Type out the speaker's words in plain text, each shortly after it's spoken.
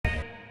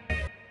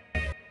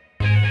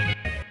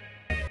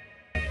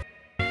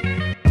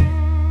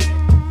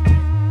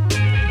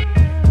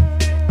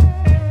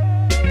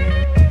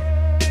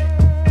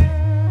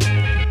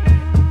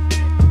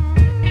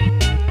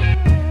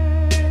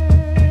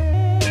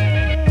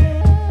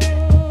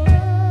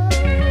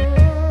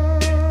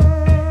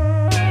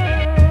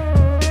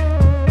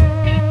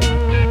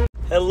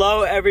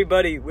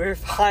everybody, we're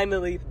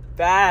finally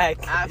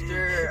back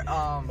after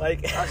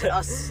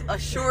a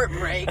short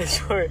break.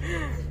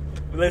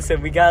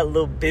 Listen, we got a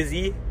little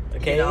busy,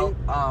 okay?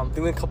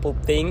 Doing a couple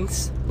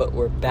things, but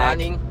we're back.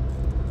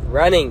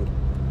 Running.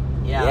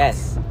 Yeah.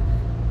 Yes.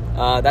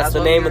 That's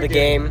the name of the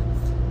game,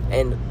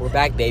 and we're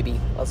back, baby.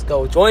 Let's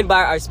go. Joined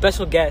by our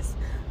special guest,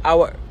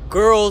 our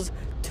girls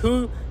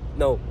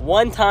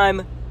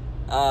one-time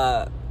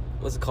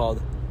what's it called?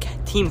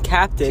 Team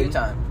captain.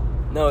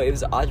 2-time. No, it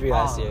was Audrey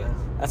last year.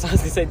 That's what I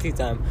was gonna say,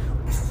 2-time.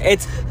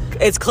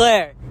 It's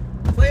Claire.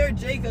 Claire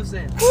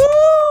Jacobson.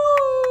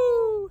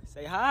 Woo!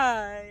 Say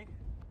hi.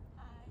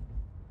 Hi.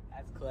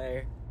 That's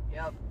Claire.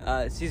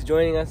 Yep. She's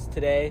joining us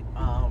today.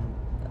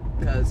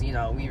 Because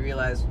we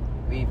realized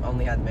we've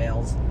only had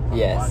males on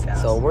Yes. the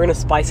podcast. So we're gonna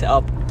spice it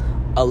up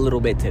a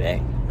little bit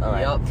today. All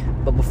right. Yep.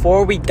 But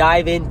before we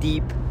dive in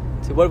deep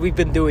to what we've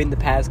been doing the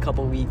past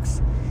couple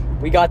weeks,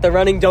 we got the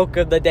running joke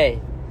of the day,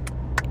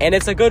 and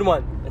it's a good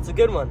one.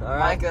 All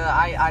right. Micah,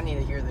 I need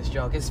to hear this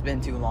joke. It's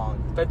been too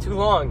long. It's been too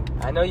long.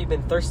 I know you've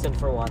been thirsting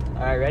for one.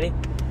 All right, ready?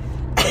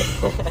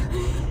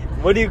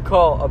 What do you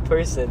call a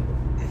person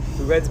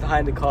who runs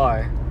behind a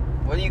car?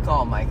 What do you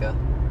call him, Micah?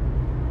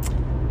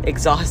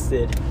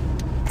 Exhausted.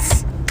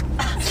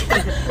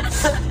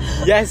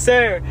 Yes,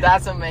 sir.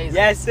 That's amazing.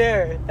 Yes,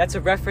 sir. That's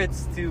a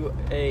reference to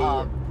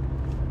a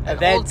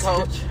event.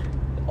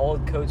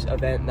 Old coach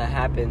event that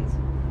happens.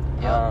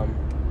 Yep.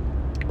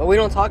 But we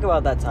don't talk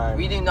about that time.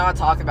 We do not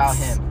talk about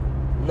him.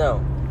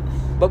 No.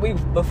 But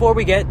before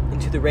we get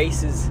into the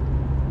races,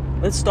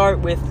 let's start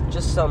with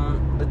just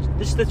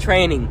the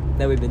training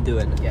that we've been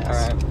doing. Yes. All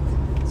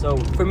right. So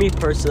for me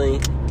personally,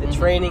 the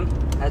training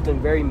has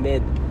been very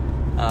mid.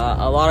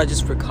 A lot of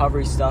just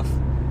recovery stuff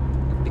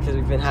because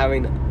we've been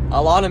having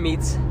a lot of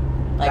meets,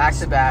 like Back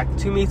to back.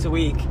 2 meets a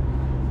week,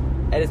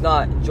 and it's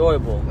not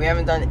enjoyable. We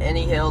haven't done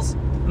any hills.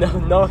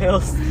 No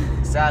hills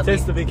Sadly.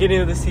 since the beginning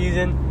of the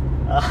season.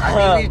 I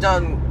think we've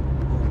done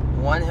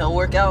one hill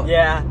workout.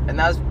 Yeah. And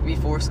that was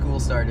before school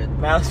started.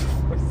 Mouse.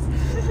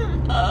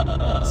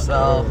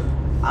 So,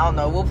 I don't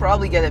know. We'll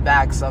probably get it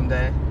back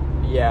someday.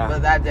 Yeah.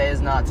 But that day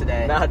is not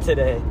today. Not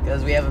today.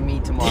 Because we have a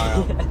meet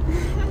tomorrow.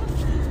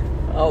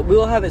 Oh,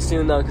 we'll have it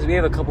soon though, because we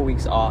have a couple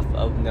weeks off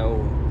of no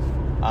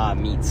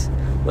meets.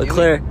 But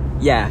Claire,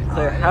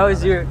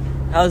 how's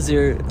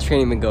your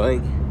training been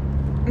going?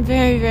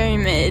 Very, very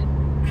mid.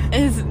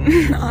 It's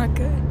not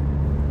good.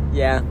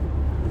 Yeah,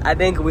 I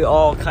think we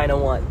all kind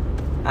of want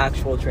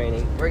actual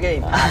training. We're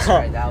getting passed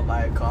right now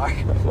by a car.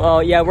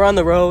 Well, yeah, we're on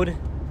the road.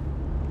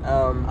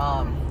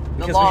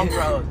 The long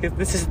road. Because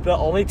this is the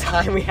only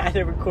time we had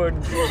to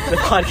record the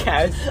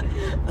podcast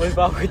was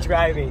while we're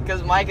driving.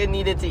 Because Micah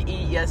needed to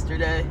eat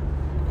yesterday.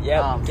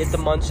 Yeah, get the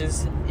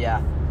munches.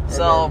 Yeah.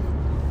 So,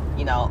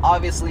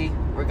 obviously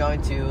we're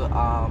going to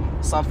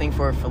something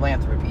for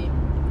philanthropy,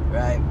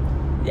 right?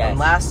 Yes. And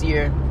last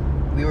year,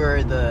 we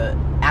were the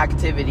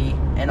activity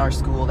in our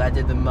school that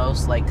did the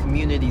most,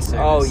 community service.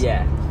 Oh,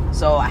 yeah.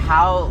 So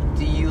how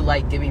do you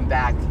like giving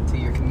back to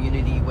your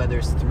community, whether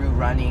it's through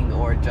running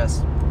or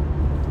just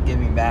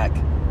giving back?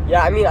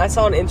 Yeah, I mean, I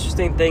saw an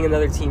interesting thing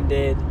another team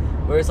did,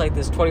 where it's like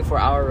this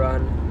 24-hour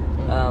run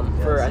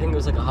for, I think it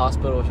was like a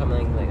hospital or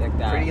something like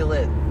that. Pretty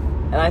lit.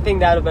 And I think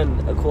that would have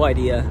been a cool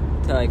idea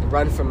to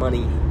run for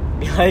money.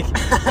 Be like,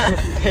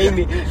 pay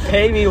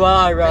me while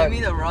I run. Pay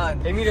me to run.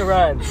 Pay me to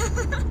run.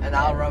 And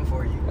I'll run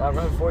for you. I'll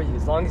run for you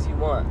as long as you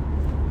want.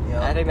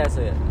 Yep. I think that's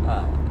a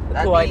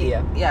cool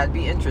idea. Yeah, it'd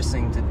be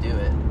interesting to do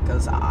it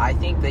because I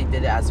think they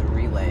did it as a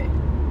relay.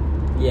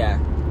 Yeah,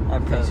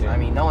 I'm pretty sure. I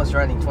mean, no one's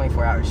running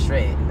 24 hours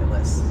straight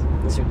unless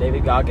Mr.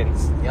 David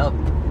Goggins. Yep.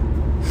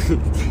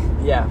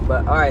 Yeah,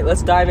 but all right,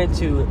 let's dive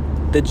into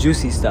the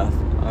juicy stuff.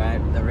 All right.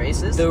 The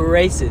races.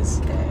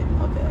 Okay.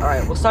 All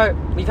right, we'll start.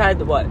 We've had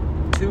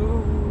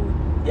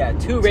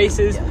two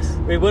races. Yes.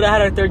 We would have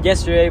had our third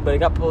yesterday, but it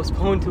got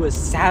postponed to a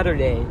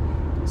Saturday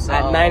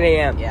at 9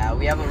 a.m. Yeah,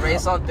 we have a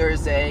race on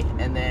Thursday,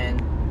 and then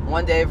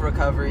 1 day of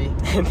recovery.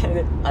 And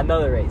then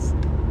another race.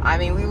 I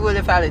mean, we would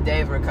have had a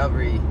day of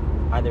recovery.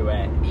 Either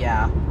way.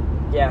 Yeah.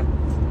 Yeah.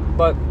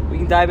 But we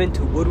can dive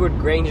into Woodward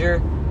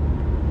Granger.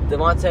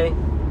 Devontae,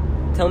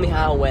 tell me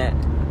how it went.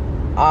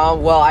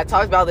 Well, I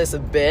talked about this a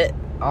bit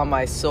on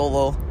my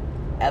solo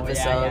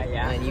episode,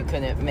 yeah. and you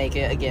couldn't make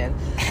it again.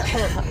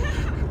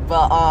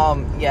 But,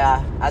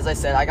 as I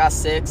said, I got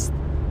 6th.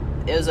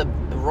 It was a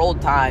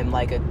rolled time,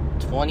 like a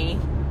 20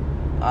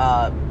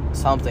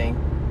 something,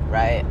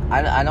 right?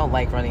 I don't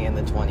like running in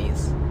the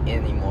 20s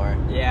anymore.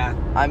 Yeah.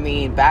 I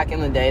mean, back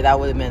in the day, that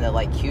would have been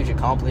a huge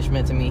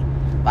accomplishment to me.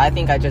 But I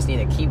think I just need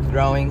to keep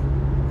growing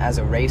as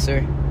a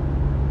racer.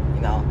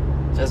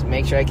 Just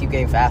make sure I keep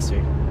getting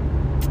faster.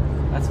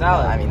 That's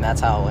valid. I mean, that's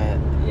how it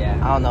went. Yeah.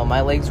 I don't know.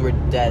 My legs were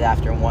dead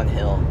after one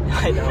hill.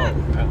 I know,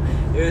 bro.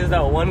 It was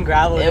that one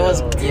gravel hill.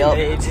 Yep.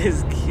 It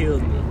just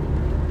killed me.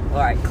 All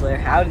right, Claire,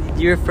 how did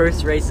your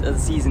first race of the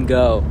season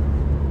go?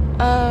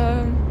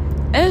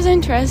 It was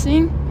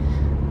interesting.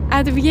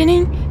 At the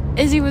beginning,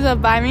 Izzy was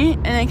up by me,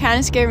 and it kind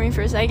of scared me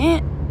for a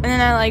second. And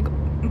then I,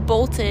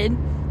 bolted,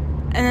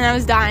 and then I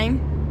was dying.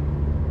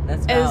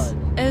 That's valid.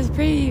 It was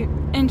pretty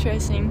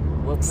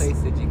interesting. What place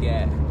did you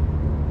get?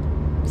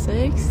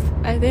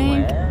 6th, I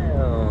think.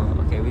 Wow.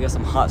 Okay, we got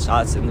some hot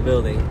shots in the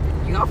building.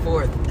 You got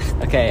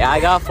 4th. Okay, I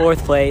got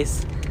 4th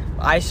place.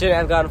 I shouldn't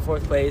have gotten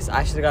 4th place.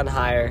 I should have gotten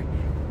higher.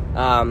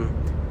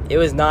 It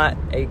was not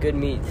a good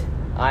meet.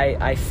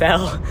 I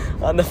fell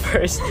on the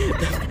first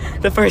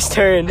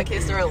turn. The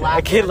kid started laughing.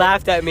 A kid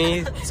laughed at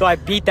me, so I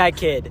beat that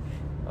kid.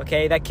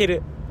 Okay, that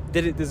kid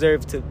didn't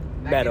deserve to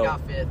medal.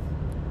 That kid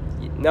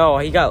got 5th. No,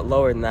 he got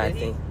lower than that, Did I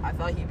think. I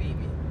thought he beat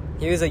me.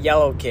 He was a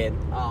yellow kid.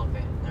 Oh,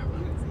 okay. Never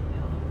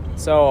mind.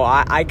 So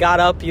I got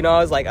up, I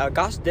was like, oh,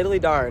 gosh, diddly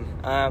darn.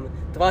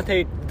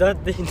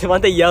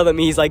 Devontae yelled at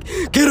me. He's like,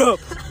 get up.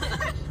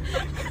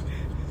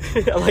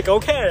 I'm like,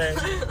 okay.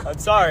 I'm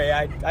sorry.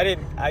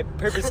 I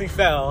purposely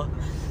fell.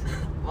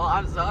 Well,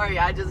 I'm sorry.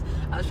 I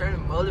was trying to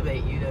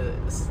motivate you to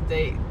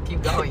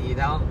keep going,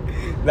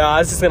 No, I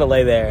was just gonna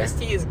lay there. This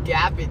tea is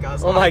gapping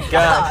us. Oh my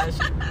gosh.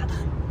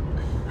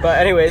 But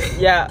anyways,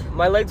 yeah,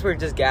 my legs were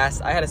just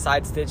gassed. I had a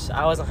side stitch.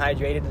 I wasn't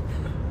hydrated.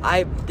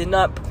 I did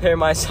not prepare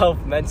myself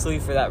mentally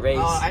for that race.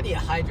 Oh, I need to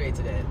hydrate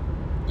today.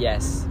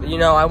 Yes.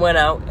 I went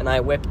out and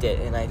I whipped it,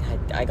 and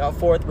I got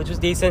 4th, which was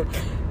decent.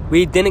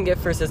 We didn't get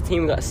first as a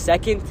team. We got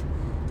 2nd,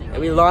 and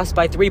we lost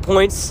by 3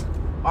 points.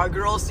 Our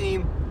girls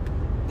team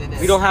didn't.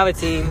 We don't have a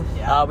team.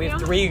 Yeah. We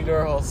have 3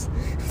 girls.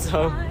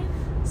 So,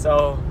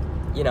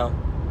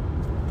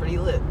 Pretty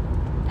lit.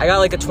 I got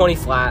like a 20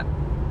 flat,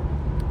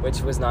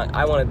 which was not.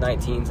 I wanted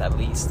 19s at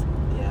least.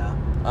 Yeah.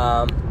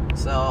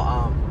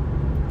 So,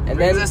 and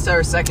brings then us to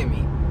our second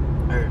meet.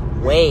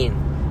 Wayne.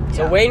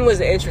 So Yeah. Wayne was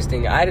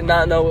interesting. I did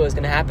not know what was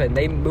gonna happen.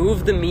 They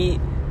moved the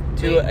meet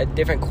to a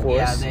different course.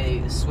 Yeah,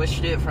 they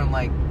switched it from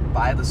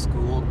by the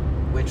school,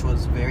 which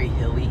was very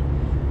hilly,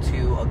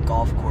 to a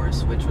golf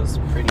course, which was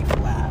pretty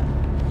flat.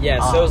 Yeah,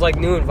 so it was like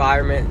new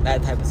environment,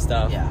 that type of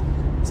stuff. Yeah.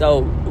 So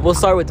we'll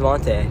start with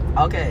Devontae.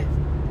 Okay.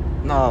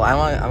 No, I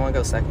want to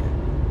go second.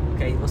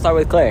 Okay, we'll start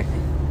with Claire.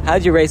 How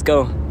did your race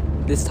go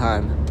this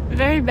time?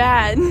 Very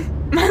bad.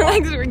 My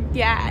legs were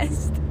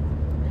gassed.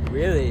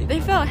 Really?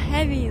 They felt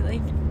heavy,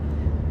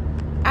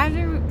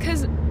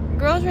 because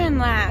girls ran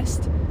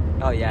last.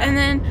 Oh yeah. And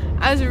then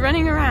I was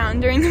running around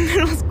during the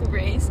middle school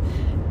race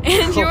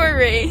and your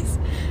race.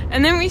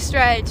 And then we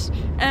stretched,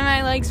 and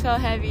my legs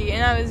felt heavy,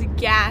 and I was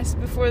gassed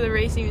before the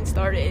race even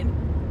started.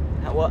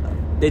 What?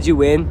 Did you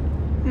win?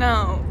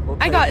 No.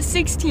 What I place? got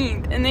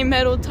 16th, and they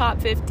medaled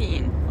top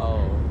 15.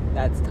 Oh,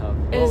 that's tough.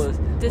 It was What was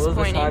the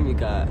disappointing. time you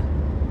got?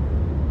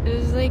 It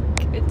was like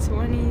a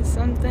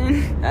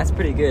 20-something. That's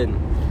pretty good.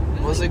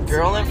 Was a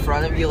girl in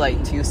front of you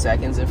 2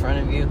 seconds in front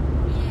of you?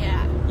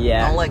 Yeah.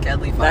 Yeah. Don't let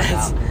Edley find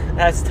out.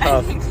 That's I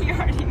tough. think you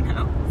already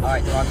know. All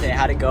right, Devontae,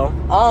 how'd it go?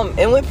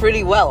 It went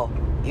pretty well,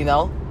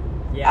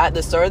 Yeah. At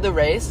the start of the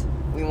race,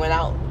 we went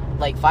out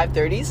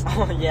 5:30s.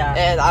 Oh yeah.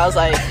 And I was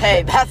like,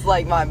 hey, that's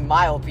my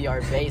mile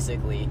PR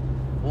basically.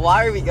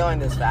 Why are we going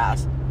this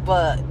fast?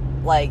 But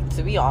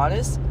to be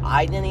honest,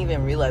 I didn't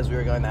even realize we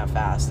were going that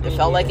fast. It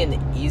felt like an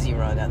easy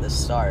run at the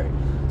start.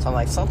 So I'm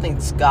like,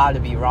 something's got to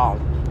be wrong.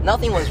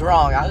 Nothing was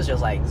wrong. I was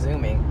just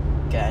zooming.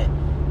 Okay.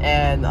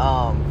 And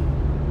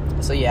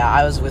so yeah,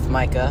 I was with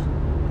Micah.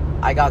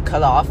 I got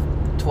cut off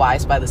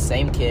twice by the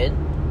same kid.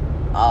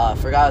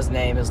 Forgot his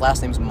name. His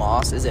last name's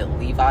Moss. Is it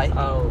Levi?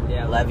 Oh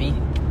yeah. Levy?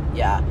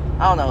 Yeah.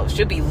 I don't know. It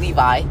should be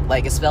Levi.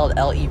 It's spelled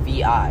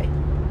Levi.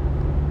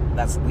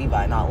 That's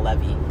Levi, not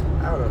Levy.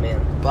 I don't know,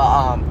 man.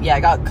 But, yeah,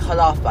 I got cut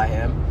off by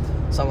him.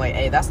 So I'm like,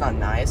 hey, that's not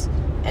nice.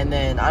 And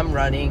then I'm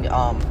running.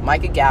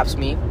 Micah gaps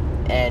me,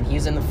 and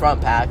he's in the front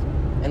pack.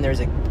 And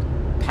there's a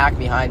pack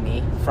behind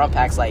me. Front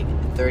pack's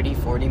 30,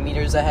 40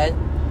 meters ahead.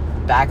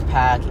 Back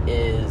pack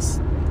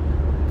is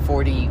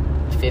 40,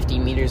 50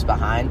 meters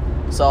behind.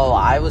 So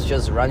I was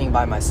just running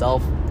by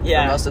myself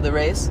for most of the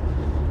race.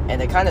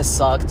 And it kind of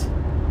sucked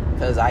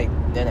because I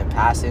didn't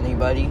pass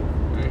anybody.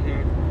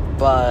 Mm-hmm.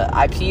 But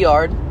I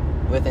PR'd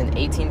with an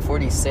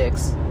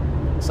 1846.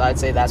 So I'd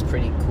say that's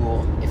pretty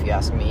cool, if you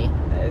ask me.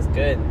 That is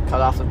good.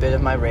 Cut off a bit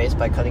of my race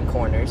by cutting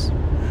corners.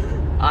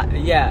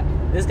 Yeah.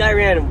 This guy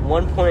ran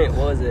 07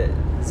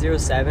 or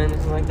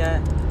something like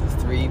that.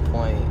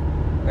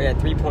 3.07, Oh yeah,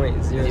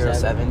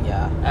 3.07.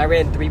 yeah. I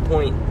ran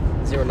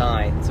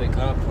 3.09, so he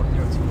cut off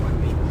 0.02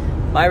 on me.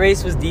 My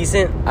race was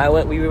decent.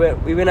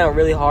 We went out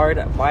really hard.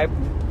 My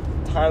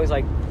time was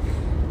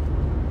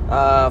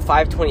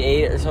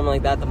 5:28 or something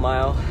like that, the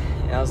mile.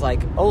 And I was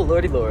like, oh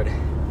lordy lord.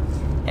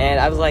 And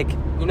I was like,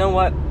 you know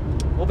what?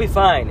 We'll be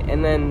fine.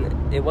 And then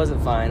it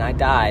wasn't fine. I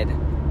died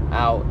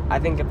out. I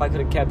think if I could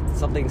have kept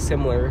something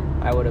similar,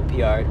 I would have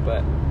PR'd,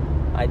 but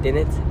I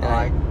didn't. And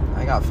I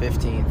got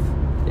 15th.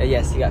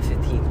 Yes, he got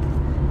 15th.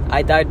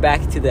 I died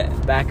back to the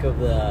back of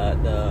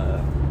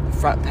the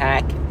front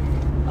pack.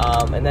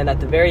 And then at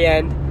the very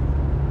end,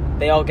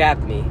 they all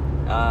gapped me.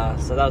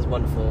 So that was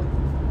wonderful.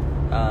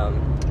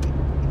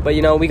 But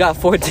we got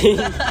 14.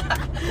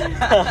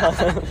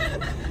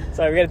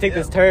 Sorry, we gotta take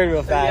this turn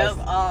real fast.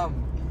 Yep,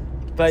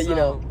 But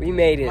so, we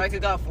made it. Micah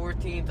got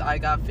 14th, I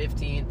got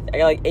 15th. I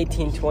got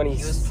 18:26.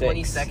 He was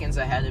 20 seconds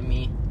ahead of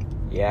me.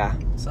 Yeah.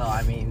 So,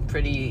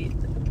 pretty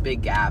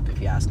big gap if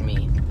you ask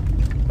me.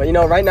 But you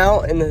know, right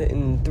now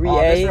in 3A.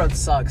 Oh, this road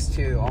sucks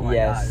too. Oh my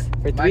yes.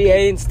 god. For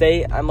 3A in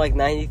state, I'm like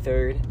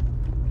 93rd,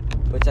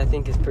 which I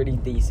think is pretty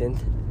decent.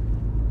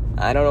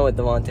 I don't know what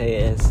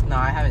Devontae is. No,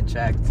 I haven't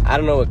checked. I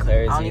don't know what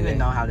Claire is. I don't even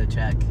know how to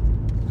check.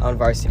 On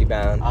Varsity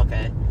Bound.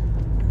 Okay.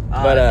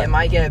 But, it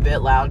might get a bit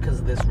loud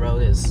because this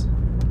road is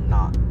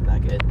not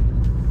that good.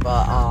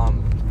 But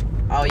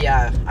oh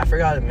yeah, I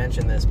forgot to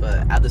mention this.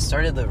 But at the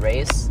start of the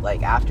race,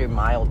 like after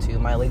mile 2,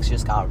 my legs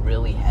just got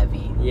really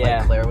heavy. Yeah.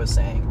 Like Claire was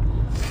saying.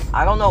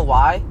 I don't know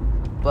why,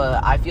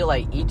 but I feel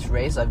like each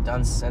race I've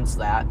done since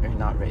that, or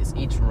not race,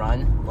 each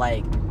run.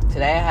 Like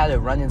today, I had to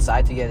run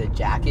inside to get a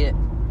jacket.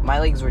 My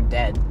legs were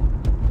dead.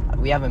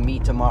 We have a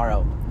meet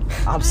tomorrow.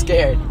 I'm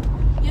scared.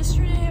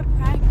 Yesterday at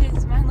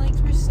practice, my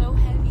legs were so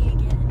heavy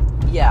again.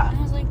 Yeah. And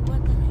I was like,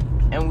 what the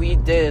heck? And we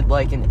did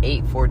like an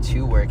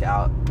 8:42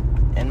 workout,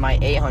 and my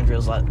 800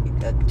 was like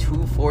a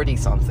 240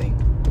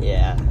 something.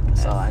 Yeah.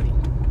 So I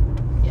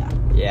mean, yeah.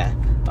 Yeah.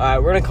 All right,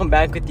 we're gonna come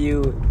back with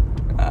you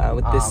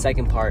with this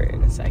second part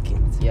in a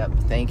second. Yep.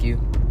 Thank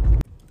you.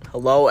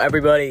 Hello,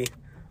 everybody.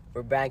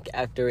 We're back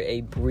after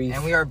a brief.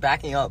 And we are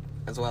backing up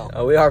as well.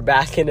 We are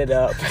backing it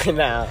up right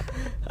now.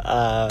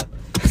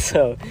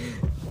 So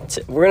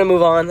we're gonna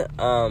move on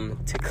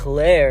to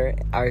Claire,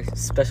 our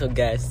special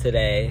guest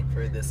today,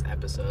 For this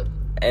episode.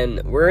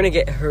 and we're gonna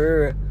get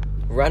her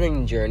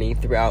running journey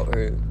throughout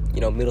her,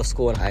 middle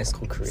school and high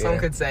school career. Some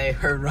could say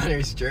her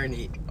runner's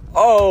journey.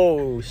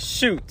 Oh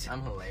shoot!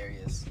 I'm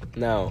hilarious.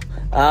 No.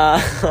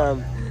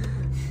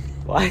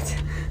 What?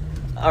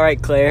 All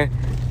right, Claire.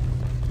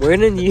 When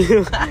did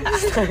you?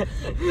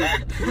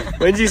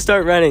 When did you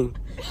start running?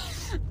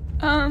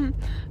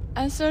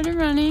 I started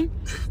running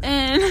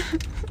in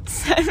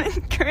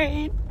 7th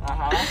grade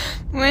Uh-huh.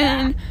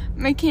 when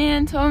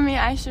McCann told me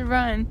I should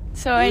run.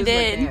 So I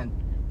did. McCann?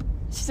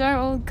 She's our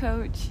old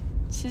coach.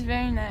 She's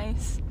very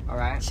nice. All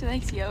right. She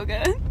likes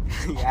yoga.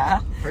 Yeah.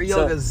 Her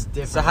yoga's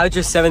different. So how'd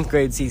your 7th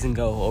grade season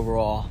go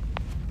overall?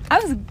 I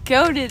was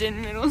goated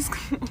in middle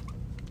school.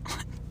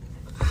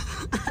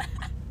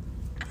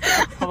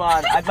 Come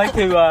on, I'd like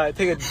to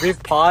take a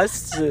brief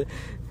pause.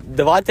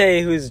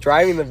 Devontae, who's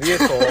driving the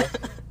vehicle,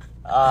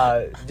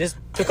 just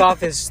took off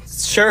his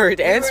shirt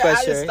and We were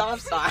at a sweatshirt. stop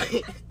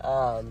sign.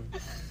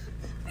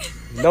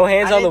 No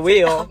hands I on the didn't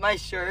take wheel. off my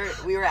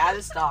shirt. We were at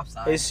a stop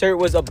sign. His shirt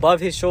was above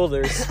his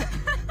shoulders.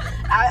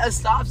 At a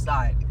stop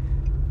sign.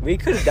 We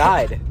could have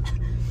died.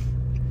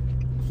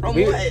 From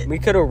We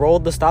what? could have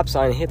rolled the stop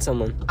sign and hit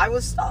someone. I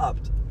was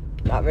stopped.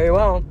 Not very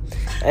well.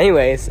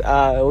 Anyways,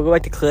 we'll go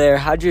back to Claire.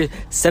 How'd your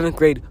 7th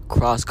grade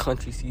cross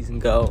country season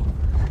go?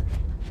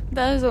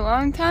 That was a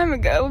long time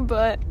ago,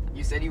 but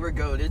You said you were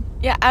goated.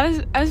 yeah, I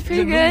was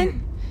pretty Is it good.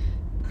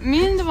 me?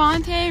 Me and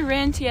Devontae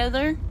ran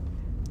together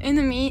in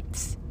the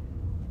meets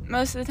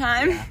most of the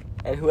time.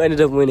 And who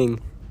ended up winning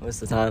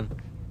most of the time?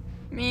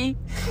 Me.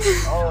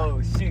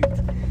 Oh, shoot.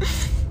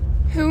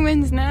 Who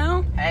wins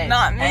now? Hey.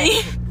 Not me.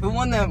 Hey, who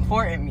won the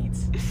important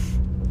meets?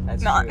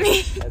 That's Not true.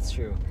 me. That's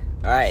true.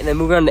 All right, and then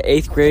moving on to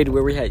 8th grade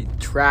where we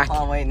had track.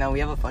 Oh, wait, no, we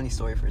have a funny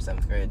story for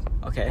 7th grade.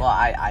 Okay. Well,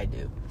 I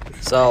do.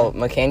 So,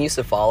 McCann used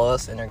to follow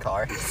us in her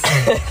car.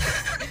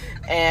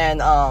 And,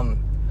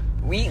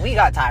 we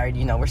got tired,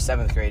 we're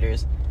 7th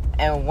graders.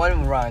 And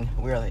one run,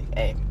 we were like,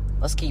 hey,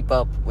 let's keep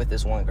up with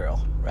this one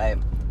girl, right?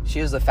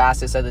 She was the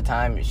fastest at the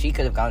time. She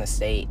could have gone to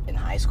state in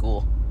high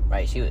school,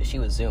 right? She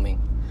was zooming.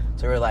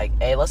 So we were like,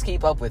 hey, let's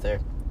keep up with her.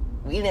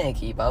 We didn't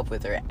keep up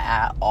with her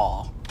at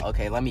all.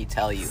 Okay, let me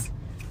tell you.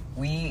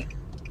 We...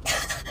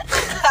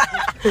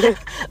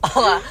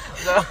 Hold on.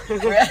 So,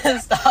 we're at a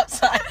stop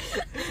sign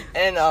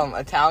in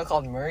a town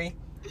called Murray.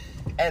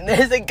 And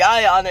there's a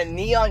guy on a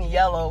neon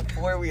yellow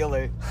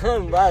 4-wheeler.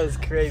 That was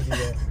crazy,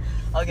 man.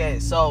 Okay,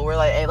 so we're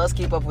like, hey, let's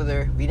keep up with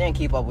her. We didn't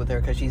keep up with her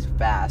because she's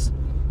fast.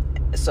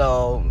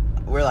 So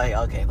we're like,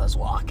 okay, let's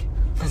walk.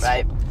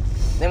 Right?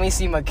 Then we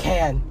see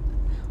McCann.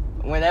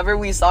 Whenever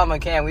we saw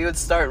McCann, we would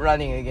start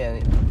running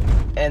again.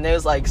 And it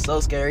was like so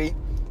scary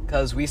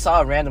because we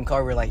saw a random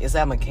car. We're like, is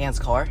that McCann's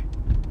car?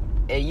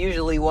 It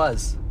usually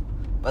was.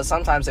 But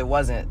sometimes it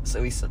wasn't.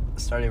 So we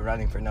started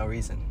running for no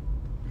reason.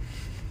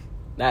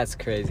 That's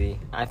crazy.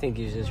 I think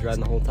you should just run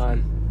the whole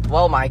time.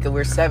 Well, Micah,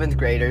 we're 7th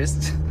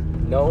graders.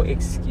 No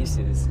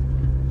excuses,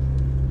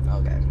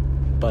 Okay.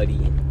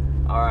 buddy.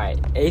 All right,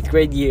 8th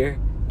grade year,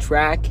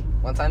 track.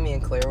 One time me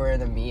and Claire were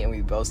in a meet and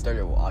we both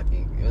started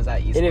walking. It was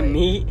at East In a Lake.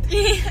 meet.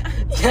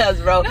 Yes,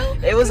 bro. No,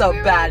 It was a we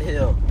were- bad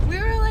hill. We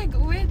were like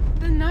with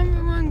the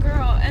number 1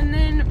 girl, and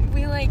then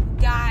we like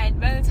died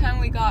by the time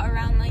we got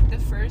around like the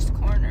first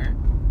corner.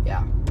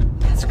 Yeah.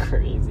 That's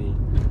crazy.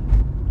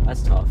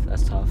 That's tough.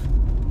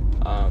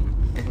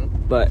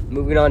 But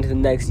moving on to the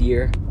next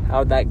year,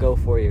 how'd that go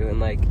for you? And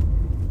like,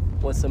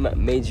 what's some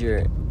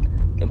major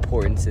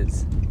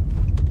importances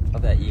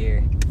of that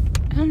year?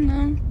 I don't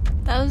know.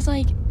 That was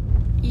like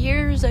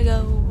years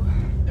ago.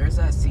 There's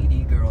that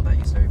CD girl that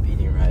you started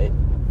beating, right?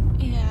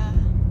 Yeah.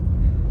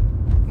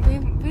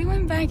 We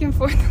went back and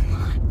forth a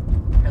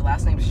lot. Her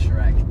last name's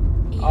Shrek.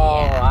 Yeah.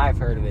 Oh, I've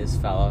heard of this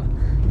fella.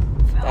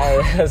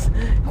 That's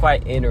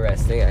quite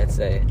interesting, I'd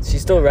say. She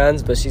still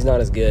runs, but she's not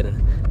as good.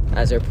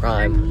 as her Her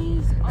prime.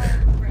 knees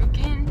are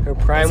broken. Her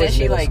prime Isn't was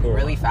she middle like school.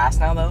 really fast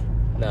now though?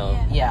 No,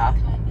 Yeah.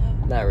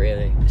 Kind not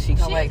really. She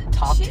got of. like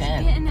top she's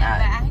 10. Getting it at-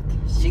 back.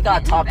 She She's got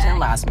getting top it 10 back.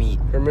 last meet.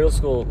 Her middle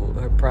school,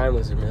 her prime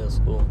was her middle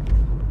school.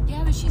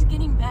 Yeah, but she's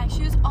getting back.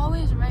 She was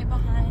always right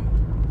behind.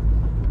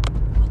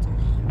 What's her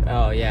name?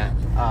 Oh yeah.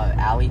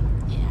 Allie.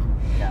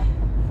 Yeah.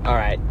 All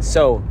right.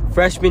 So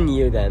freshman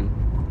year, then,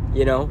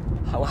 you know,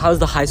 how's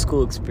the high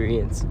school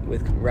experience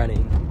with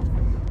running?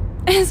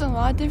 It's a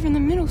lot different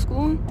than middle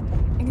school.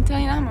 I can tell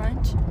you that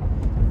much.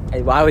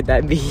 And why would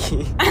that be?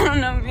 I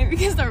don't know, maybe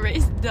because the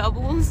race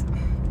doubles.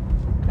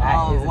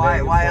 That is a very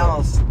good Why point.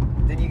 else?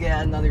 Did you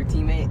get another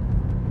teammate?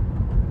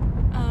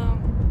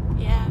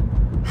 Yeah.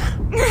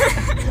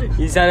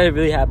 You sounded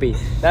really happy.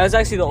 That was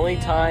actually the only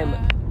Yeah. time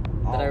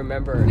that I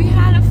remember. We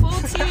had a full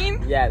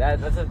team. Yeah,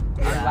 that's our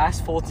Yeah.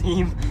 last full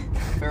team.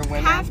 For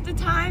women? Half the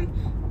time,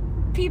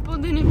 people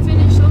didn't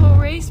finish the whole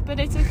race, but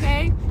it's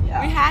okay.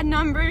 Yeah. We had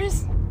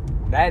numbers.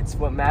 That's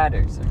what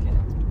matters. Okay.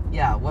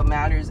 Yeah, what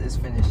matters is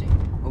finishing.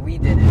 But we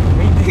did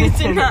it. We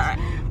It's not.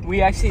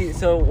 We actually,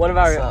 so one of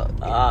our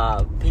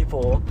So-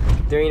 people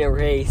during a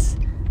race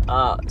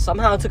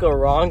somehow took a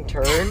wrong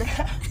turn,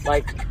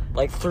 like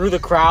through the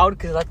crowd,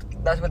 because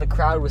that's where the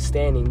crowd was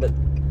standing. But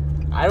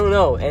I don't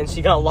know, and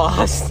she got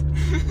lost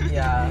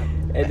Yeah.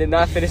 and did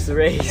not finish the And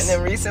race.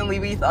 then recently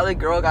we thought a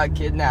girl got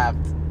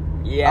kidnapped.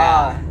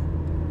 Yeah.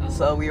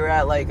 So we were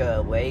at like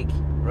a lake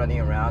running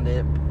around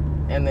it.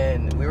 And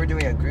then we were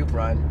doing a group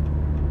run.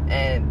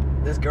 And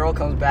this girl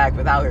comes back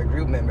without her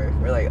group member.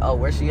 We're like, oh,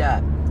 where's she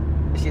at?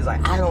 And she's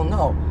like, I don't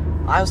know.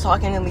 I was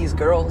talking to these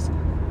girls.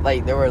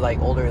 Like, there were like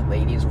older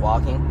ladies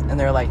walking. And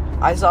they're like,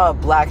 I saw a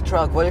black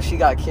truck. What if she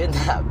got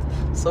kidnapped?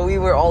 So we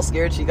were all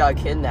scared she got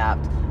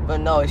kidnapped. But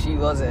no, she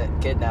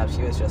wasn't kidnapped.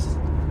 She was just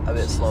a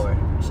bit slower.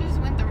 She just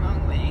went the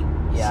wrong way.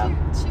 Yeah.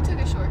 She took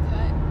a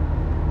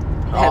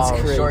shortcut. That's Oh,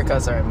 crazy.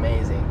 shortcuts are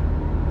amazing.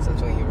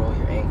 Since when you roll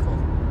your ankle.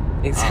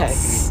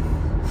 Exactly.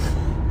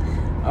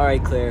 All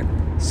right, Claire.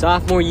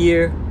 Sophomore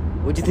year,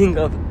 what'd you think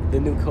of the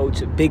new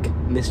coach, Big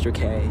Mr.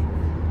 K?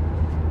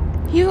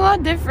 He's a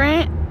lot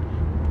different.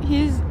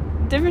 He's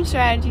different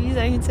strategies,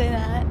 I can say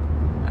that.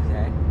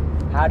 Okay.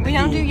 How did We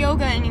don't he- do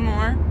yoga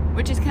anymore,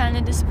 which is kind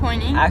of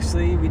disappointing.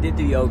 Actually, we did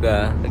do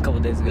yoga a couple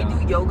days We ago.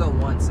 do yoga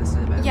once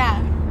instead of every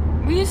Yeah. day.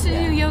 We used to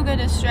Yeah. do yoga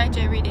to stretch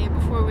every day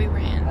before we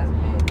ran.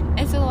 That's big.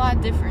 It's a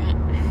lot different.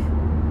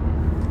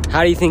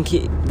 How do you think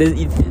do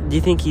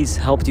you think he's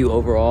helped you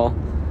overall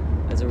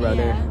as a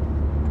runner? Yeah.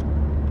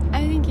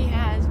 I think he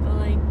has, but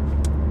like,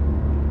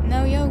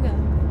 no yoga.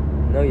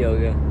 No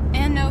yoga.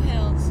 And no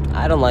hills.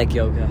 I don't like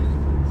yoga.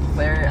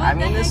 Claire, What I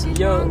mean the this. heck is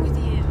yo- wrong with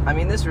you? I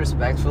mean this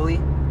respectfully.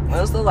 When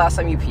was the last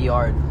time you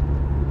PR'd?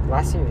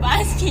 Last year.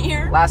 Last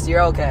year? Last year,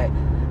 okay.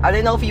 I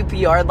didn't know if you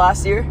PR'd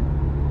last year.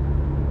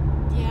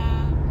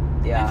 Yeah.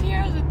 Yeah. My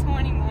PR was a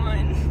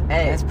 21.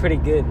 Hey, That's pretty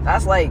good.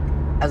 that's like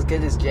as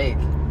good as Jake.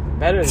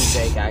 Better than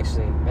Jake,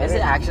 actually. Is Better-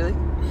 it actually?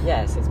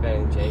 Yes, it's better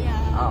than Jake.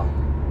 Yeah. Oh.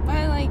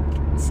 By like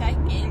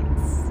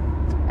seconds.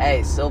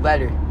 Hey, still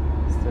better.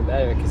 Still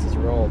better because he's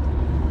rolled.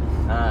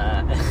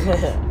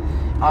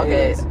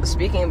 Okay, Anyways.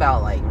 speaking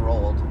about like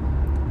rolled.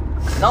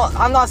 No,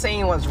 I'm not saying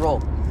anyone's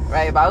rolled,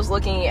 right? But I was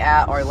looking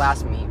at our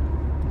last meet.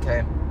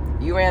 Okay,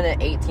 you ran an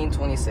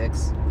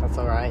 18:26. That's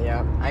alright,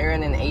 yeah. I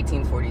ran an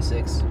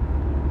 18:46.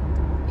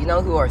 You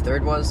know who our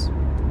third was?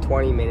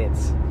 20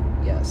 minutes.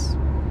 Yes.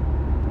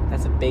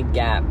 That's a big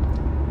gap.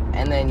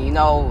 And then you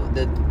know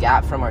the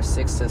gap from our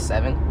 6 to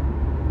 7?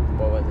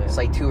 What was it? It's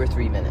like 2 or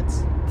 3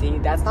 minutes. See,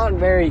 that's not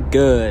very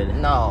good.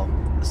 No.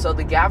 So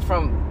the gap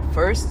from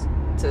first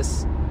to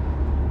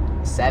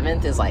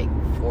 7th is like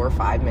 4 or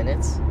 5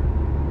 minutes.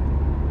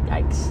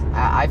 Yikes.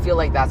 I feel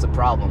like that's a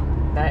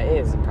problem. That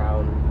is a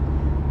problem.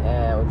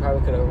 Yeah, we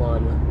probably could have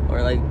won.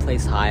 Or, like,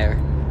 placed higher.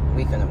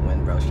 We couldn't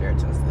win, bro.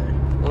 Sheraton's there.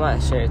 Well,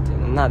 not sure.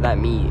 Not that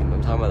meet.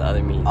 I'm talking about the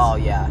other meets. Oh,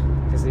 yeah.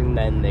 Because even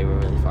then, they were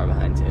really far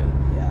behind, too.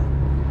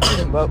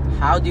 Yeah. But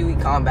How do we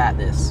combat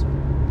this?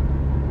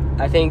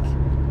 I think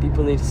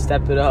people need to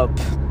step it up.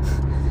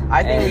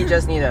 I think we And-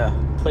 just need to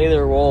Play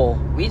their role.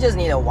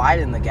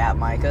 widen the gap,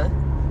 Micah.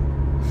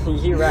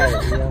 You're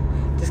right, you know.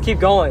 Just keep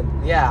going.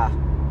 Yeah.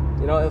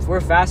 You know, if we're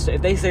faster,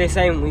 if they say the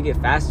same, we get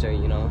faster,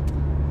 you know.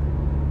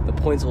 The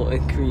points will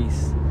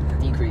increase.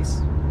 Decrease.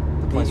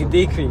 The They points can will-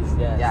 decrease,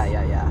 yes.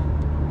 Yeah.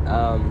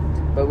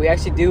 But we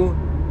actually do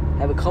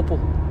have a couple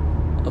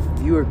of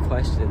viewer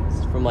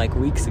questions from like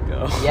weeks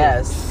ago.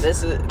 Yes.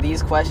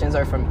 These questions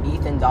are from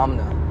Ethan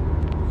Domina,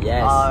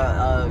 Yes.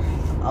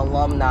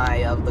 alumni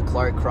of the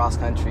Clark Cross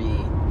Country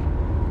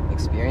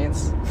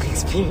Experience.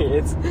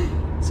 Experience.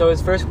 So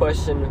his first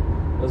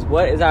question was,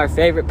 what is our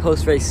favorite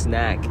post-race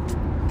snack?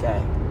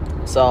 Okay.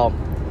 So,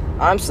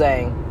 I'm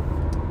saying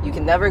you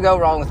can never go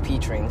wrong with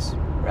peach rings,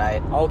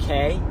 right?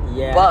 Okay,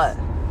 yes. But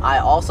I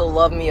also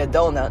love me a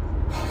donut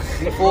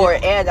before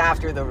and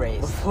after the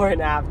race. Before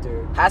and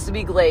after. Has to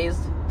be glazed.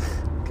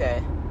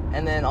 Okay.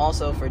 And then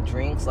also for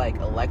drinks like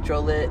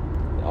Electrolyte,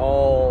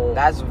 Oh.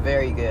 that's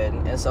very good.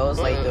 And so is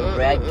like the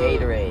red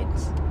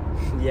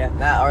Gatorades. Yeah.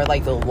 That are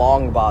like the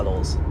long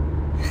bottles.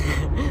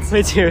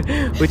 What's your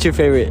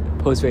favorite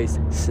post-race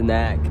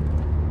snack,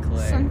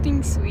 Claire?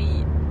 Something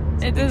sweet.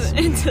 It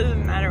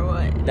doesn't matter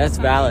what. That's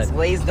valid.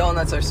 Lay's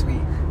donuts are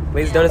sweet.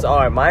 Lay's donuts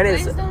are. Mine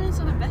is. Lay's donuts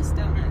are the best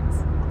donuts.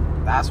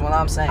 That's what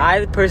I'm saying.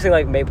 I personally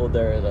like maple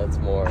donuts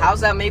more.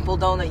 How's that maple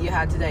donut you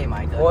had today,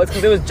 Micah? Well, it's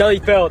because it was jelly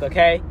filled.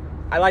 Okay,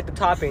 I like the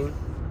topping.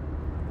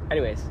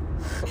 Anyways,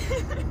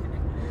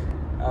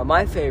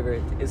 my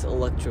favorite is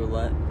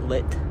Electrolit.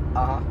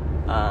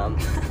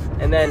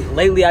 And then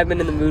lately I've been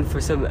in the mood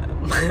for some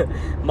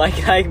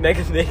Mike Ike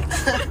Mega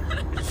Mix.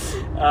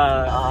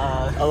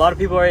 A lot of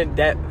people are in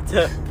debt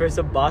for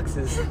some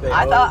boxes.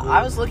 I thought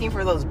I was looking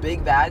for those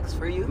big bags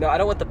for you. No, I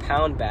don't want the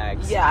pound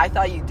bags. Yeah, I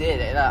thought you did,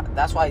 and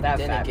that's why I That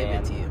didn't fat give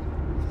man. it to you.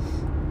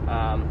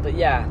 But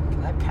yeah,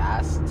 Can I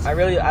pass?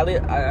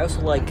 I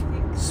also like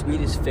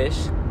Swedish fish.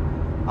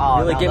 Oh,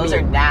 really no, get those me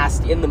are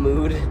nasty. In the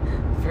mood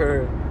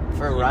for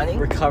running?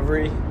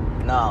 recovery.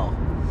 No.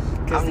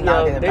 Because I'm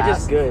not gonna they're pass.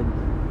 just good.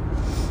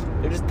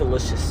 They're just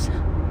delicious.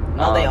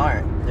 No, they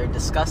aren't. They're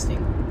disgusting.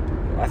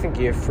 I think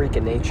you're a freak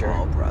of nature.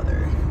 Oh,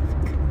 brother.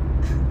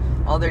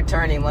 Oh, they're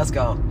turning. Let's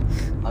go.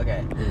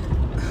 Okay.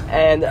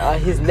 And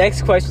his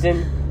next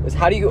question was,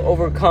 how do you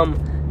overcome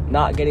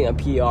not getting a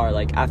PR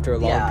like after a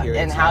long period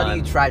and of how time?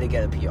 do you try to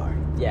get a PR?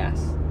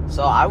 Yes.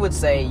 So I would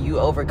say you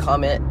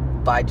overcome it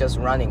by just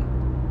running.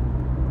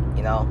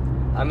 You know?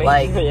 I mean,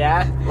 Like-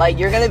 yeah. Like,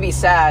 you're going to be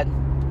sad,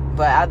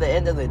 but at the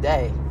end of the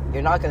day,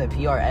 you're not going to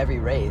PR every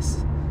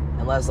race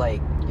unless,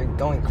 like, you're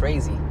going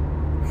crazy.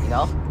 You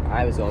know?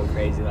 I was going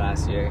crazy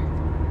last year.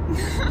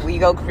 We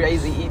go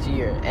crazy each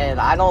year, and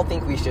I don't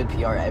think we should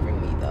PR every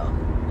meet, though.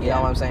 You Yeah.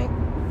 know what I'm saying?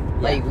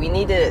 Yeah. Like, we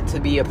need it to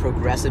be a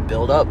progressive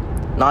build-up,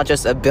 not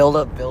just a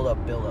build-up. If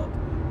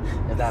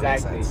that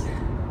Exactly. makes sense.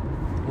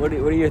 What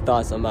are your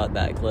thoughts about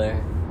that,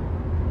 Claire?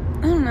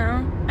 I don't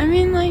know. I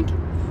mean, like,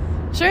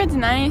 sure, it's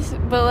nice,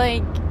 but,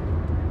 like,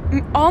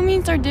 all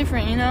meets are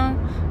different, you know?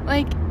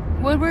 Like,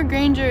 Woodward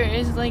Granger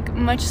is, like,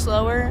 much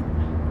slower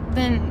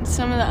than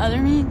some of the other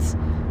meets.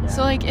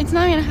 So, like, it's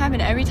not gonna happen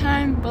every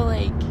time, but,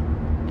 like,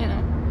 you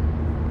know.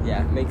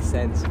 Yeah, makes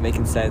sense.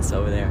 Making sense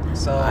over there.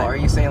 So, are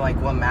you saying, like,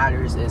 what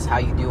matters is how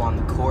you do on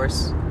the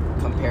course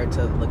compared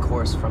to the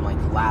course from, like,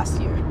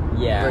 last year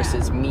Yeah.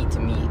 versus meet to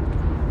meet?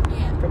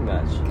 Yeah. Pretty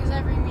much. Because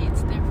every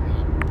meet's different.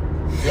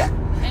 Yeah.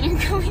 And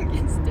you're going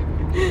against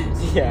different people.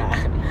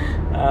 Yeah.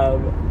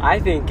 I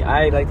think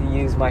I like to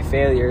use my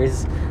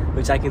failures,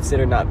 which I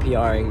consider not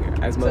PRing,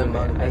 as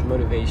motivate.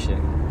 motivation.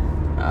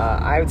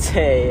 I would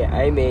say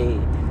I'm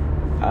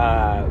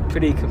a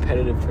pretty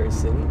competitive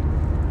person,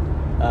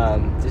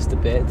 just a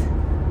bit.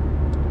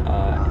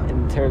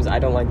 In terms, I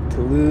don't like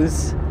to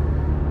lose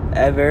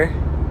ever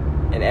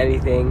in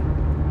anything.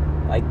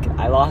 Like,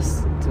 I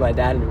lost to my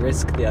dad in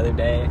Risk the other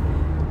day,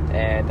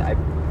 and I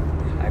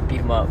beat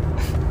him up.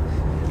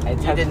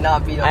 You did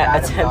not beat up I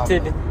Adam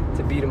attempted Domino.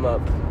 to beat him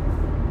up.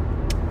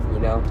 You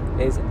know,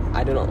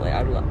 I don't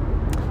know.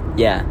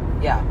 Yeah,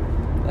 Yeah.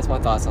 that's my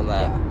thoughts on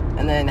that. Yeah.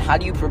 And then how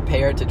do you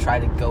prepare to try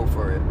to go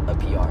for a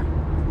PR?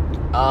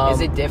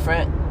 Is it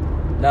different?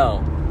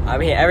 No. I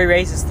mean, every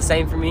race is the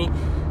same for me.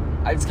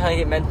 I just kind of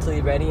get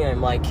mentally ready, and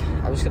I'm like,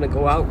 I'm just gonna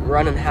go out,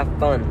 run, and have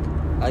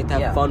fun. I like to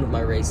have fun with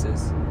my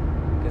races.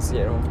 Because, you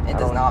know, It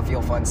does not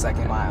feel fun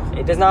second mile.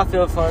 It does not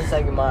feel fun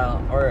second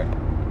mile, or,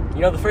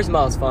 you know, the first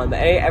mile is fun, but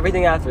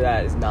everything after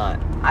that is not.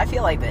 I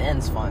feel like the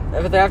end's fun.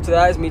 Everything after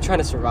that is me trying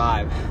to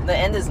survive. The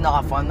end is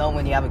not fun though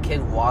when you have a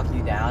kid walk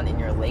you down and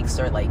your legs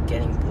start like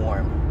getting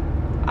warm.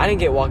 I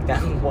didn't get walked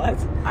down. What?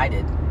 I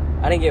did.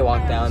 I didn't get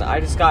walked down. I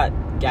just got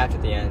gapped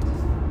at the end.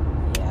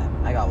 Yeah,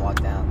 I got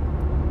walked down.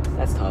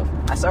 That's tough.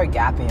 I started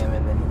gapping him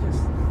and then he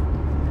just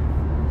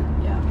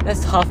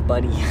That's tough,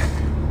 buddy.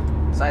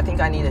 So I think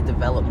I need to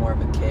develop more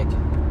of a kick.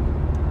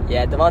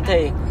 Yeah,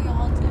 Devontae, We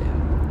all do.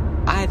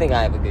 I think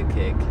I have a good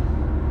kick.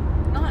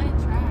 Not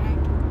in track.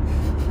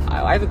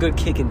 I have a good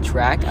kick in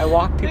track. I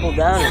walk people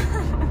down.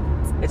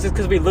 It's just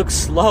because we look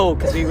slow,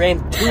 because we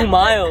ran 2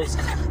 miles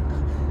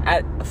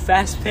at a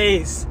fast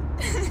pace.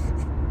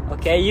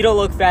 Okay, you don't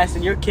look fast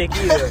in your kick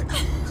either.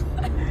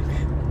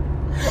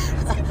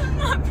 I'm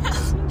not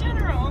fast in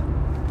general.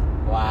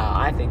 Wow,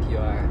 I think you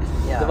are.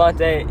 Yeah.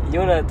 Devontae, you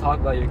want to talk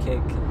about your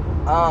kick?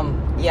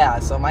 Yeah,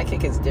 so my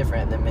kick is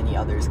different than many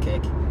others'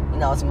 kick. You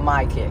know, it's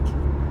my kick.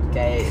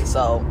 Okay,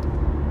 so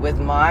with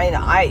mine,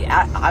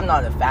 I'm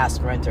not a fast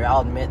sprinter,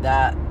 I'll admit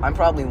that. I'm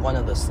probably one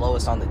of the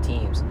slowest on the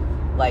teams.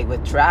 Like,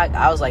 with track,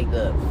 I was like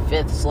the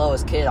 5th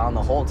slowest kid on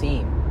the whole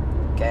team.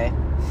 Okay?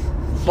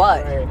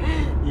 But,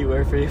 You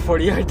were for your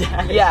 40-yard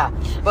dash. yeah,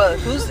 but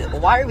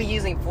why are we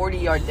using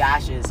 40-yard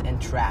dashes in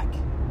track?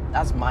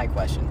 That's my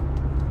question.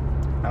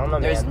 I don't know,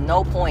 There's man.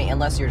 no point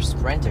unless you're a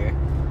sprinter,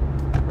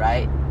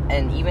 right?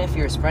 And even if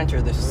you're a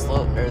sprinter,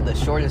 the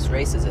shortest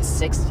race is a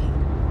 60.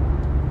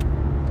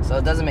 So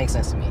it doesn't make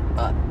sense to me.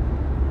 But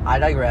I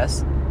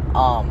digress.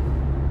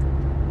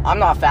 I'm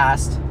not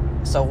fast,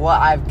 so what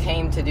I've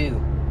came to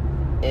do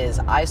is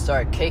I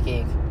start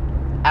kicking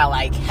at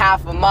like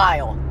half a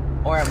mile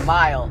or a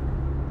mile.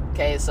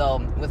 Okay, so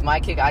with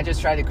my kick, I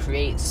just try to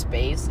create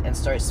space and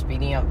start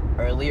speeding up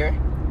earlier.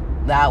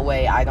 That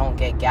way I don't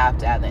get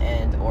gapped at the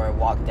end or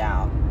walk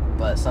down.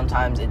 but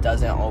sometimes it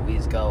doesn't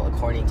always go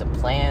according to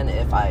plan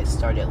if I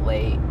start it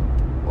late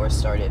or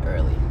start it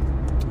early.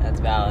 That's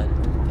valid.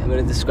 I'm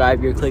gonna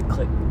describe your kick,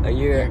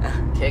 Claire.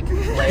 It's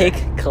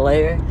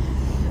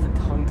a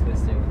tongue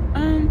twister.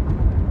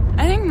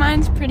 I think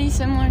mine's pretty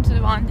similar to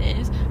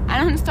Devontae's.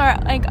 I don't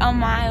start like a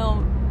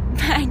mile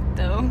back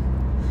though.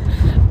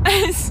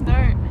 I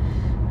start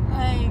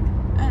like,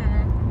 I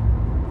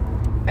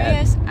don't know. I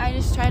guess I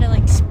just try to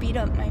like speed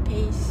up my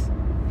pace.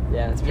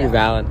 Yeah, that's pretty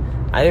valid.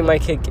 I think my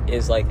kick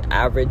is like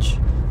average.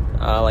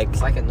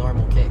 It's like a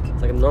normal kick.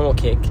 It's like a normal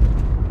kick,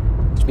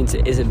 which means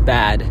it isn't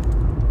bad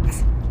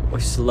or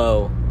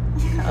slow.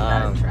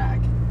 Bad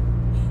track.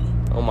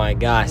 Oh my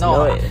gosh.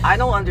 No, I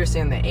don't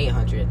understand the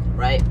 800,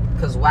 right?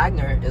 Because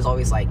Wagner is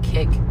always like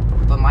kick,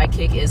 but my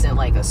kick isn't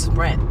like a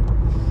sprint.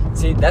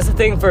 See, that's the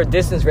thing for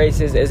distance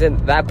races. Is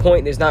at that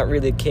point there's not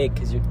really a kick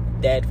because you're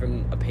dead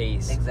from a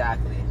pace.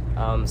 Exactly.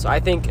 So I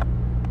think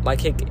my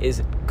kick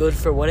is good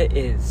for what it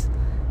is,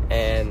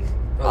 and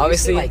Bro,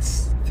 obviously, like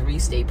 3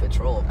 state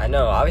patrol. I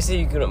know. Obviously,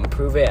 you can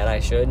improve it, and I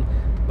should.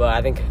 But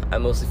I think I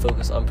mostly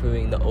focus on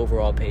improving the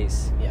overall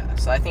pace. Yeah.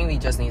 So I think we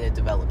just need to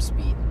develop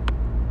speed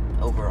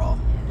overall.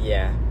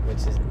 Yeah,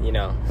 which is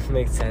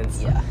makes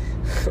sense. Yeah.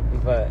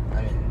 But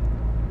I mean,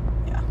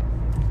 yeah.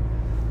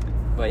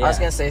 But yeah. I was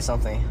gonna say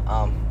something.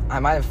 I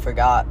might have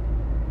forgot.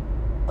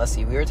 Let's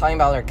see. We were talking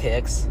about our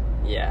kicks.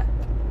 Yeah.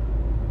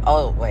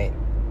 Oh wait.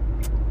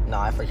 No,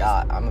 I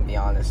forgot. I'm gonna be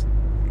honest.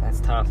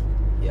 That's tough.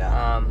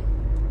 Yeah.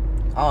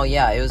 Oh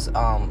yeah, it was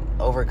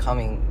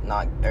overcoming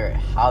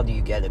how do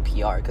you get a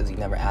PR? Because you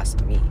never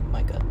asked me,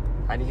 Micah.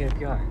 How do you get a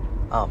PR?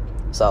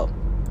 So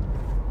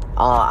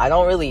I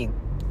don't really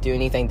do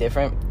anything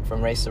different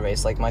from race to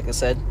race, like Micah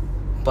said,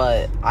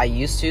 but I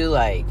used to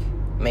like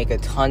make a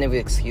ton of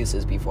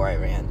excuses before I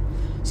ran.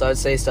 So I'd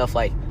say stuff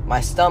like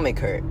my stomach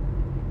hurt,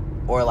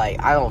 or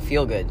like I don't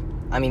feel good.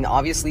 I mean,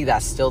 obviously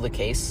that's still the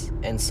case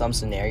in some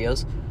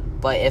scenarios,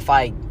 but if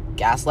I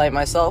gaslight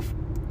myself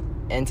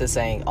into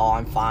saying, oh,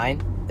 I'm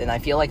fine, then I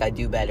feel like I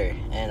do better,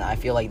 and I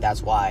feel like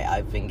that's why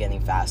I've been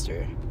getting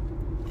faster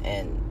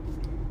in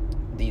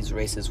these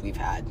races we've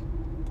had.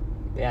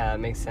 Yeah, that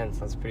makes sense.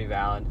 That's pretty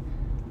valid.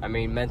 I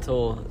mean,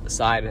 mental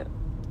side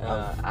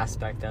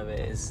aspect of it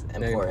is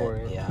very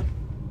important. Yeah.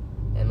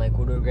 And like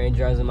Woodward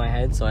Granger was in my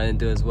head, so I didn't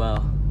do as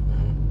well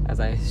as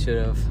I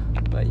should have.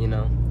 But you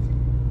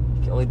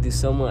can only do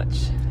so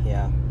much.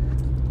 Yeah.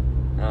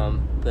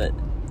 But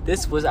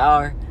this was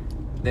our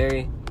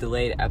very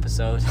delayed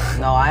episode.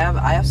 No, I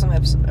have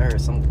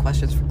some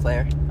questions for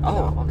Claire.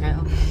 Oh, okay.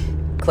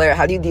 Claire,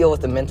 how do you deal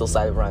with the mental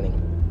side of running?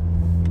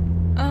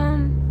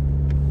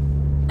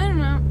 I don't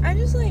know. I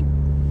just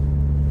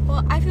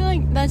I feel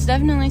like that's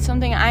definitely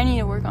something I need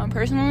to work on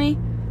personally,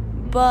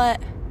 but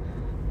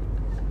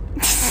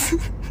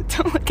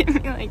don't look at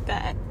me like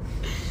that.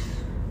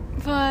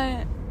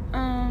 But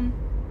I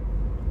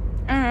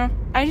don't know.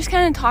 I just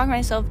kind of talk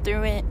myself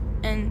through it,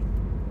 and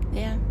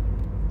yeah.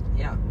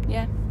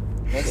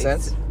 Makes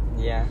sense.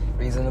 Yeah.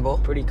 Reasonable.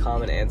 Pretty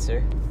common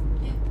answer.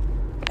 Yeah.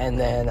 And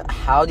then,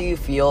 how do you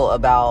feel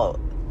about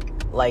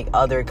like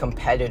other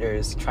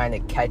competitors trying to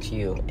catch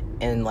you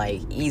in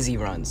like easy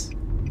runs?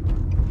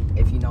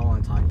 If you know what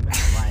I'm talking about.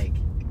 Like,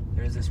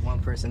 there's this one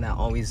person that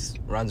always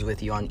runs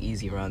with you on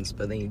easy runs,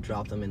 but then you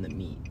drop them in the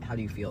meet. How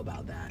do you feel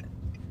about that?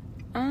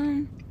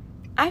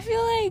 I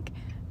feel like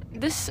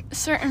this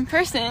certain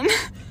person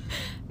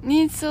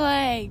needs to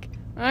like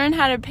learn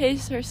how to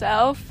pace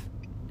herself,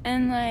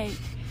 and like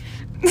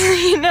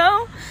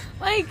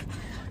like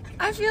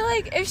I feel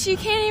like if she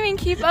can't even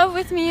keep up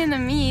with me in the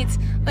meets,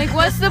 like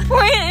what's the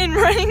point in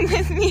running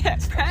with me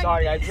at practice?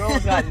 Sorry, I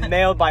almost got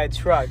nailed by a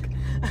truck.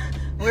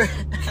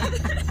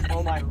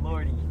 Oh my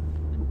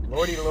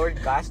lordy,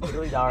 gosh,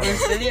 literally down. We're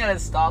sitting at a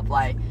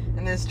stoplight,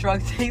 and this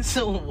truck takes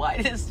the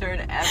widest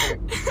turn ever.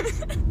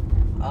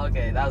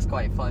 Okay, that was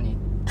quite funny.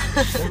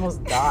 I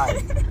almost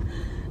died.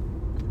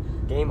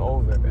 Game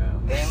over, bro.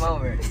 Game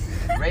over.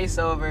 Race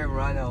over,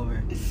 run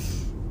over.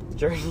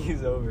 Journey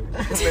is over.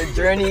 The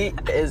journey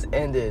is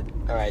ended.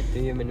 Alright,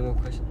 do you have any more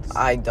questions?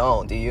 I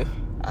don't, do you?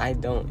 I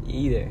don't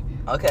either.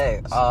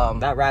 Okay,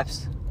 That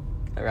wraps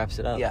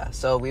it up. yeah,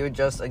 so we would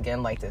just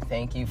again like to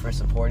thank you for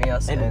supporting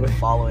us And and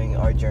following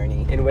our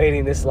journey. And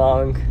waiting this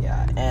long.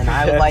 Yeah, and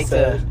I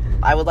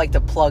would like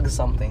to plug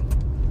something.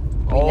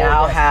 We Oh,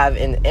 now yes. have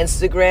an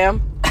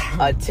Instagram,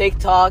 a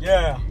TikTok,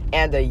 Yeah.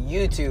 and a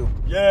YouTube.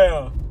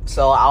 Yeah.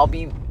 So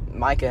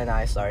Micah and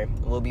I,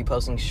 will be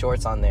posting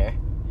shorts on there,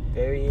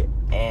 Very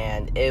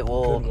and it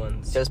will good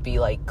ones. just be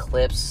like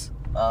clips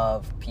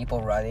of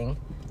people running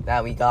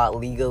that we got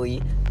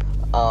legally.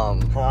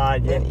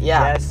 Yeah.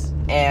 Yes.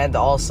 And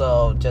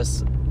also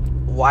just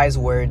wise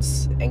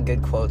words and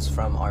good quotes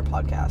from our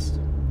podcast.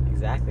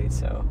 Exactly.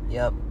 So,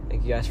 Yep.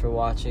 thank you guys for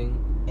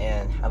watching.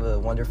 And have a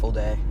wonderful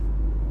day.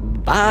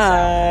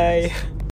 Bye.